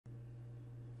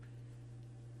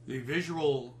The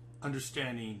Visual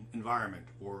Understanding Environment,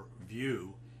 or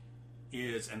VUE,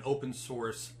 is an open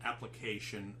source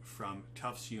application from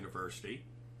Tufts University.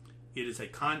 It is a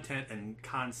content and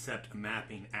concept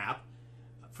mapping app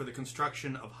for the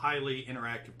construction of highly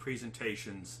interactive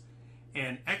presentations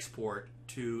and export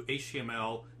to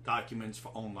HTML documents for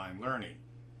online learning.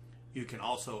 You can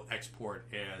also export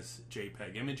as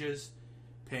JPEG images,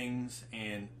 PNGs,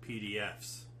 and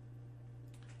PDFs.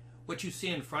 What you see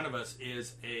in front of us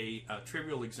is a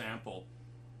trivial example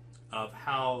of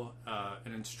how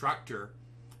an instructor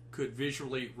could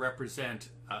visually represent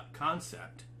a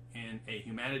concept in a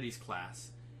humanities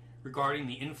class regarding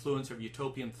the influence of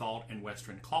utopian thought in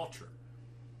Western culture.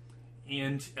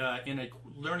 And in a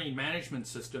learning management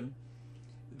system,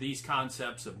 these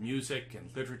concepts of music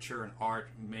and literature and art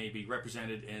may be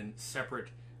represented in separate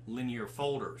linear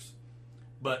folders.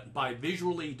 But by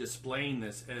visually displaying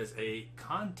this as a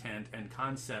content and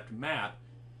concept map,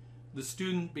 the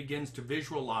student begins to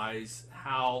visualize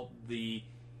how the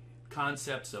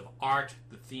concepts of art,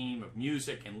 the theme of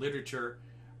music and literature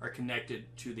are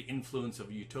connected to the influence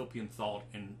of utopian thought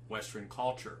in Western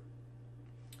culture.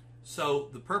 So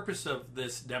the purpose of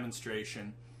this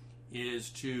demonstration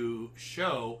is to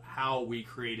show how we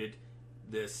created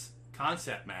this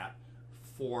concept map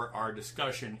for our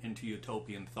discussion into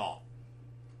utopian thought.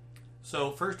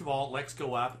 So first of all, let's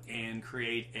go up and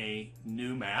create a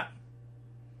new map.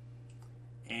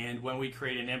 And when we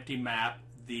create an empty map,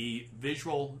 the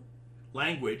visual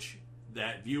language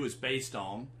that VUE is based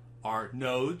on are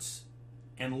nodes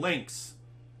and links.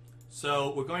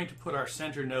 So we're going to put our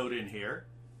center node in here,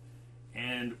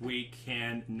 and we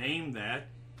can name that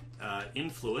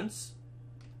influence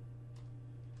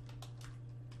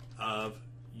of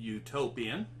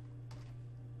utopian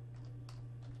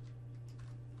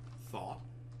thought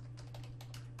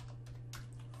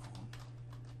on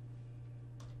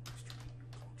Western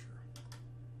culture.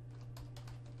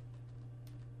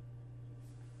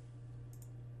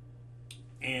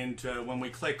 And when we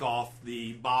click off,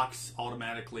 the box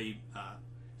automatically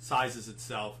sizes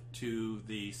itself to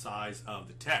the size of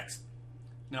the text.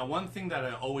 Now, one thing that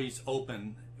I always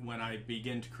open when I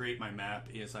begin to create my map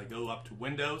is I go up to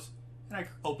Windows and I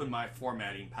open my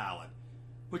formatting palette,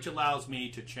 which allows me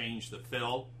to change the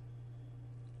fill.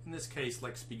 In this case,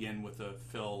 let's begin with a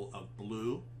fill of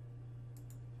blue.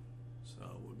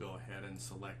 So we'll go ahead and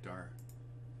select our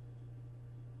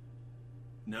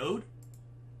node,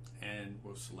 and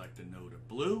we'll select a node of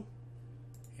blue,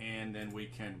 and then we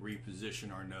can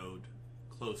reposition our node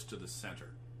close to the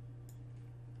center.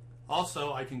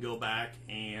 Also, I can go back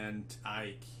and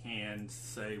I can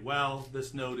say, well,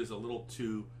 this node is a little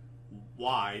too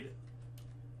wide.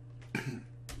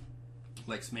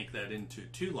 Let's make that into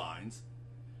 2 lines.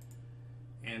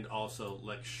 And also,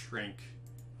 let's shrink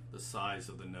the size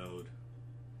of the node.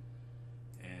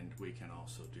 And we can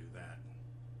also do that.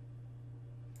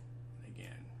 And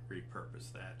again,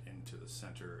 repurpose that into the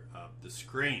center of the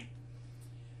screen.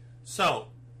 So,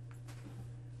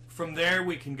 from there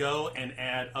we can go and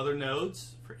add other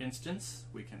nodes. For instance,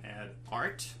 we can add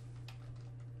art,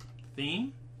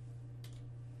 theme,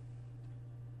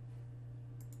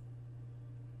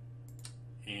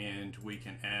 and we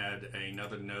can add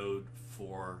another node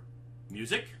for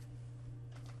music,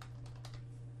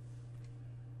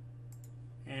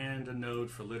 and a node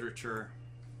for literature,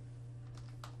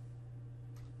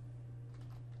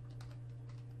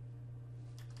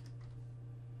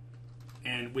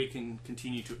 and we can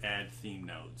continue to add theme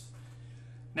nodes.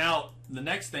 Now, the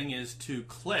next thing is to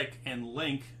click and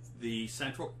link the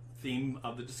central theme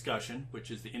of the discussion,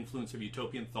 which is the influence of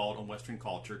utopian thought on Western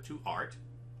culture, to art.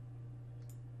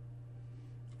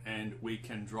 And we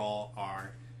can draw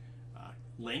our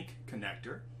link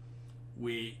connector.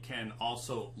 We can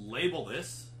also label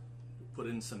this, put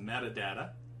in some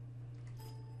metadata,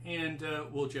 and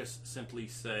we'll just simply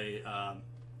say,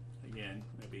 again,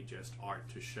 maybe just art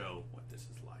to show what this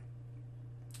is like.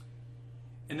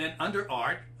 And then under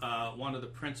art, one of the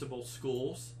principal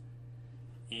schools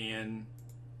in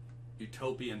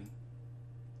utopian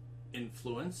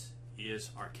influence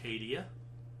is Arcadia,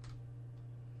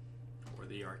 or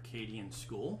the Arcadian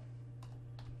school.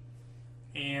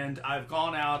 And I've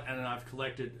gone out and I've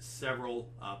collected several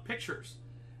pictures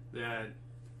that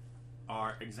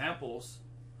are examples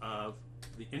of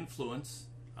the influence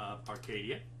of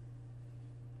Arcadia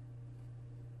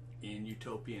in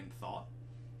utopian thought.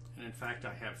 And in fact,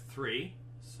 I have 3,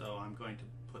 so I'm going to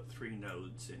put 3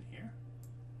 nodes in here.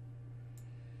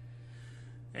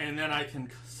 And then I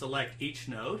can select each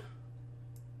node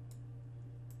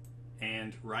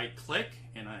and right click,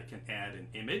 and I can add an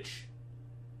image.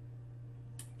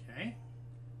 Okay,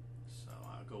 so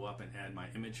I'll go up and add my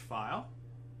image file.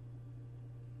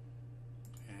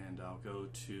 And I'll go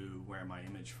to where my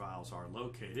image files are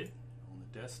located on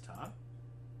the desktop.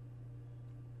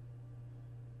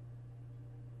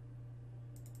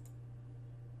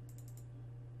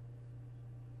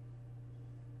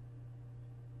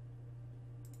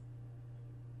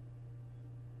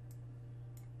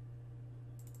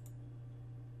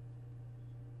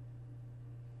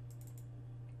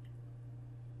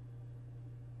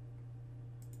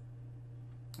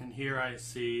 And here I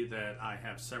see that I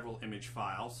have several image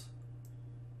files.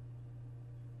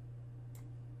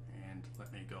 And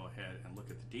let me go ahead and look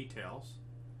at the details.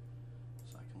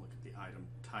 So I can look at the item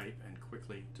type and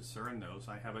quickly discern those.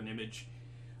 I have an image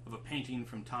of a painting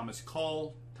from Thomas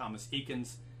Cole, Thomas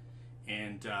Eakins,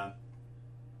 and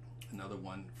another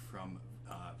one from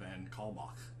Van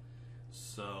Kaulbach.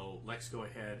 So let's go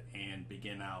ahead and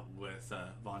begin out with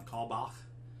Van Kaulbach.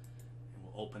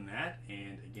 We'll open that,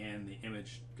 and again the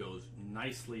image goes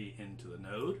nicely into the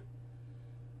node,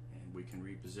 and we can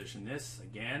reposition this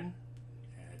again,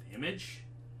 add image,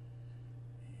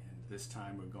 and this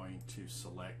time we're going to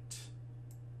select,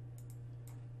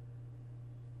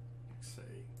 let's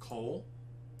say, Cole.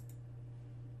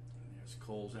 And there's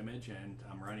Cole's image, and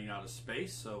I'm running out of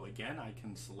space, so again I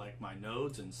can select my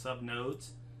nodes and subnodes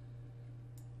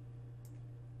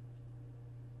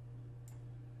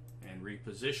and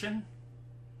reposition.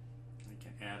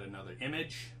 Add another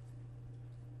image,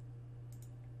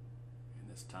 and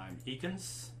this time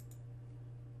Eakins.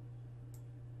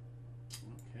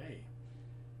 Okay.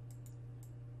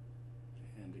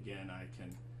 And again, I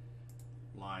can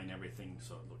line everything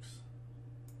so it looks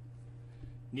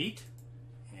neat.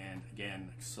 And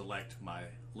again, select my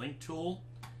link tool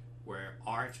where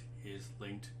art is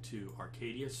linked to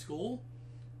Arcadia School,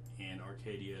 and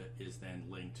Arcadia is then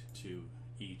linked to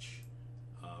each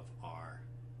of our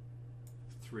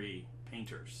 3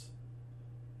 painters.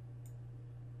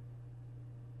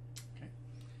 Okay.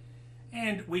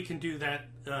 And we can do that,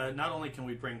 not only can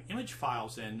we bring image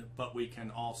files in, but we can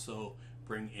also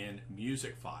bring in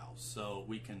music files. So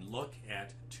we can look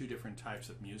at 2 different types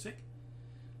of music.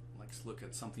 Let's look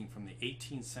at something from the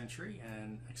 18th century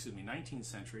and, 19th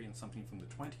century, and something from the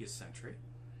 20th century.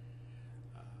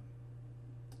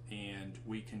 And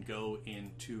we can go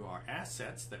into our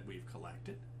assets that we've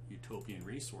collected, Utopian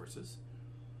Resources.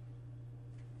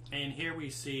 And here we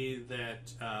see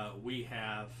that we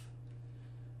have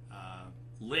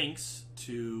links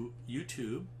to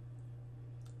YouTube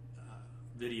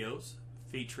videos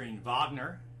featuring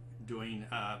Wagner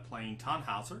playing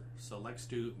Tannhäuser. So let's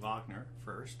do Wagner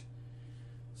first.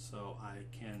 So I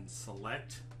can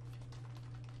select,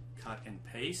 cut and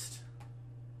paste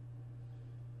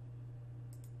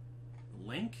the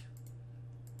link,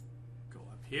 go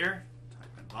up here, type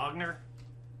in Wagner.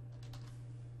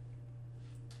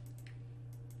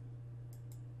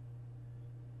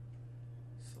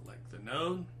 The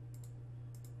node,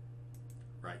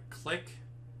 right click,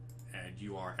 add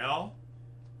URL,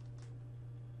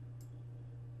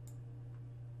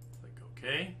 click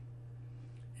OK,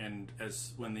 and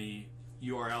when the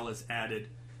URL is added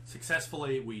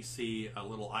successfully, we see a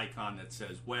little icon that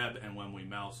says web, and when we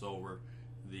mouse over,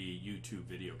 the YouTube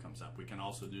video comes up. We can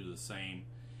also do the same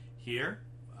here,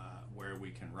 where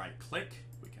we can right click,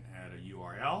 we can add a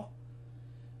URL.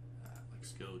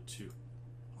 Let's go to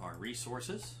our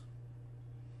resources.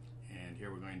 And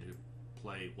here we're going to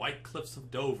play White Cliffs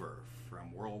of Dover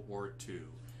from World War II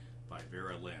by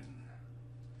Vera Lynn.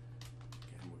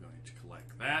 Again, we're going to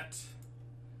collect that.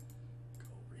 Go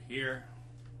over here.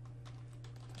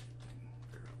 Type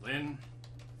in Vera Lynn.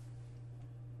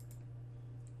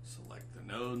 Select the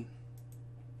node.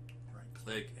 Right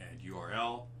click, add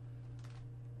URL.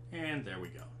 And there we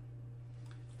go.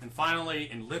 And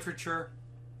finally, in literature,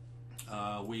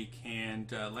 we can,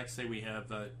 let's say we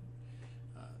have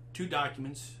 2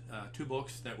 documents, 2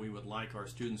 books that we would like our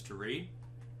students to read.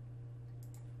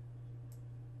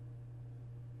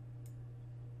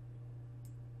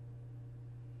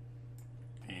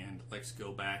 And let's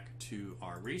go back to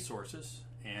our resources,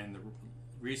 and the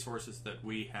resources that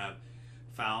we have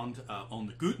found on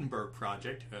the Gutenberg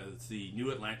project is the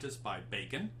New Atlantis by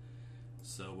Bacon.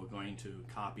 So we're going to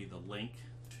copy the link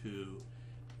to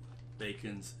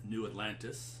Bacon's New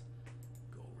Atlantis.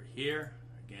 Go over here.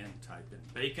 Again, type in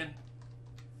Bacon.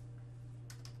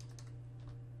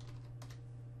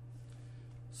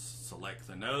 Select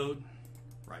the node,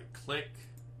 right click,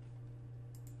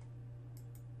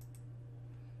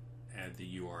 add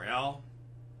the URL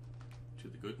to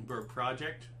the Gutenberg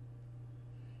project,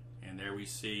 and there we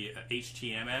see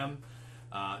HTML,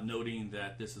 noting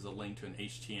that this is a link to an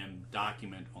HTML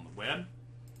document on the web.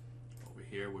 Over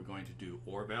here we're going to do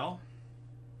Orwell.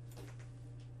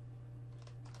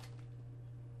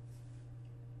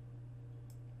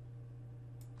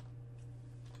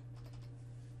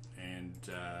 And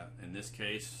in this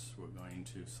case, we're going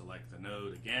to select the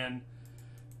node again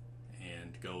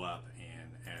and go up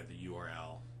and add the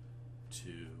URL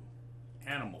to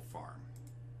Animal Farm.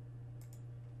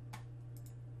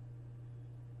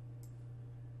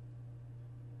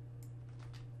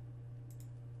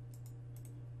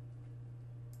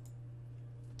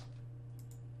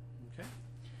 Okay.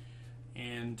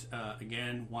 And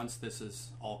again, once this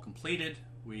is all completed,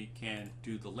 we can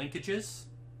do the linkages.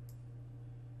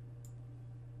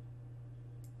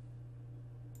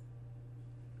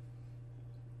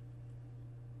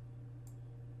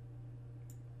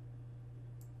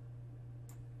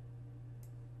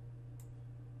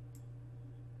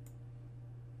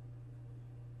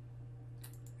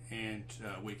 And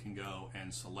we can go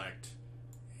and select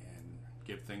and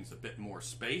give things a bit more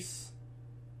space.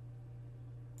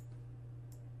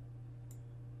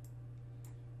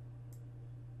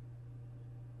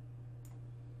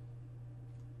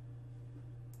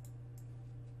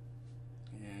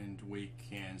 And we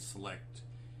can select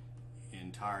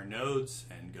entire nodes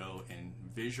and go and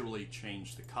visually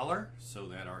change the color so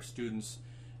that our students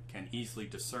can easily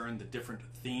discern the different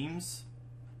themes.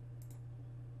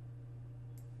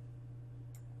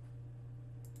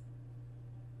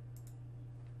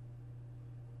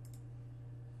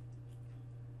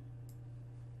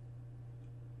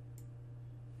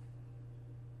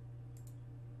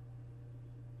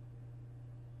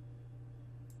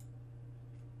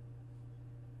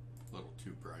 A little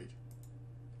too bright.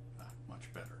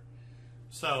 Much better.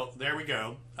 So there we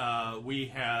go. We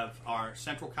have our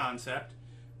central concept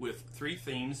with 3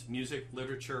 themes: music,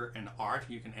 literature, and art.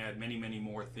 You can add many, many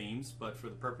more themes, but for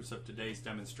the purpose of today's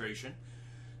demonstration,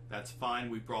 that's fine.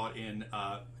 We brought in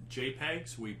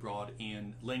JPEGs, we brought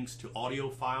in links to audio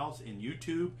files in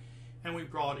YouTube, and we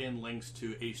brought in links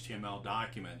to HTML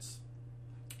documents.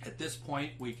 At this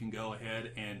point, we can go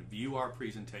ahead and view our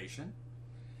presentation.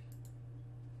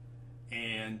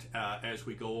 And as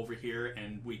we go over here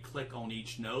and we click on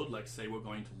each node, let's say we're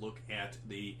going to look at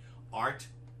the art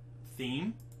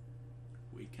theme.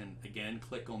 We can again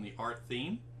click on the art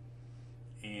theme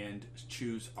and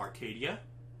choose Arcadia.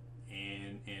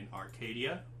 And in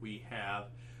Arcadia, we have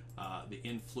the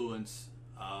influence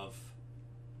of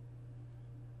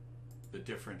the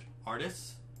different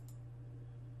artists.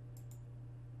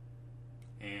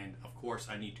 And of course,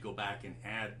 I need to go back and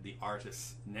add the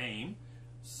artist's name.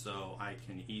 So I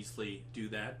can easily do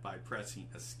that by pressing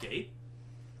Escape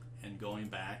and going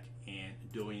back and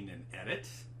doing an edit.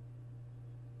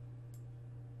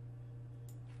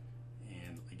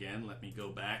 And again, let me go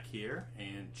back here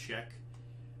and check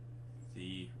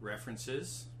the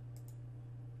references.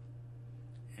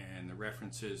 And the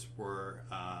references were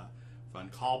Van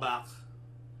Kalbach,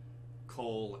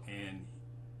 Cole, and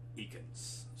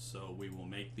Eakins. So we will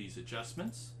make these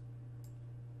adjustments.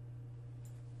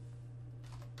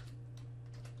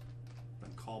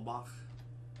 Kalbach,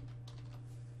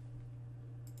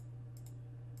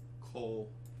 Cole,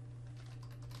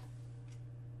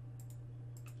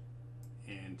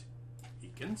 and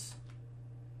Eakins.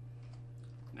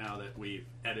 Now that we've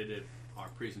edited our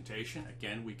presentation,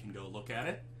 again, we can go look at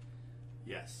it.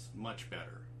 Yes, much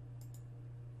better.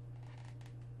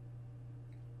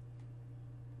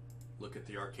 Look at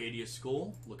the Arcadia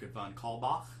School, look at Van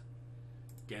Kalbach.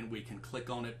 Again, we can click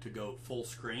on it to go full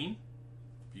screen.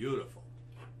 Beautiful.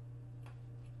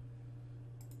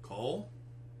 Cole,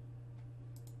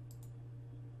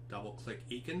 double click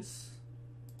Eakins,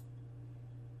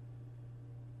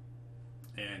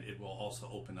 and it will also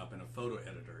open up in a photo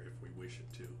editor if we wish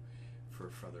it to for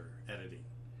further editing.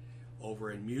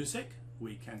 Over in music,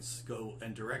 we can go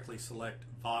and directly select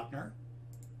Wagner.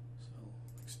 So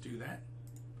let's do that.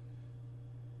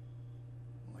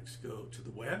 Let's go to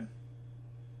the web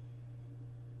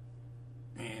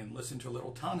and listen to a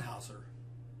little Tannhauser.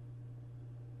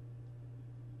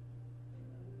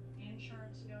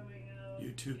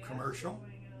 YouTube commercial.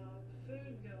 Going up,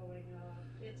 food going up.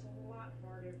 It's a lot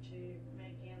harder to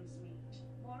make ends meet.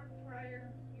 Mark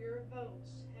Pryor, your votes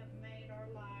have made our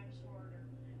lives harder,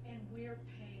 and we're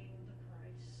paying the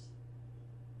price.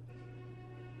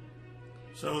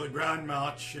 So the Grand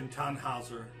March in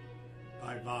Tannhauser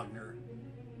by Wagner.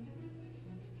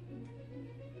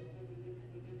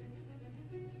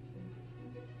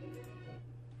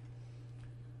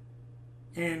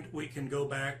 And we can go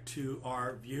back to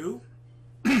our view.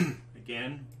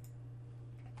 Again,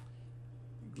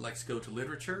 let's go to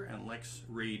literature and let's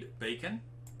read Bacon,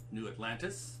 New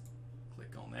Atlantis. Click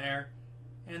on there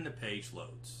and the page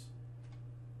loads.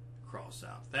 Cross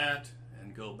out that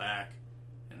and go back,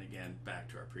 and again back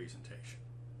to our presentation.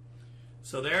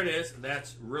 So there it is.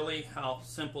 That's really how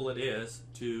simple it is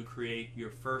to create your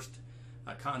first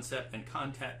concept and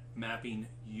content mapping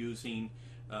using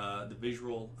the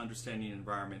visual understanding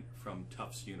environment from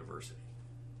Tufts University.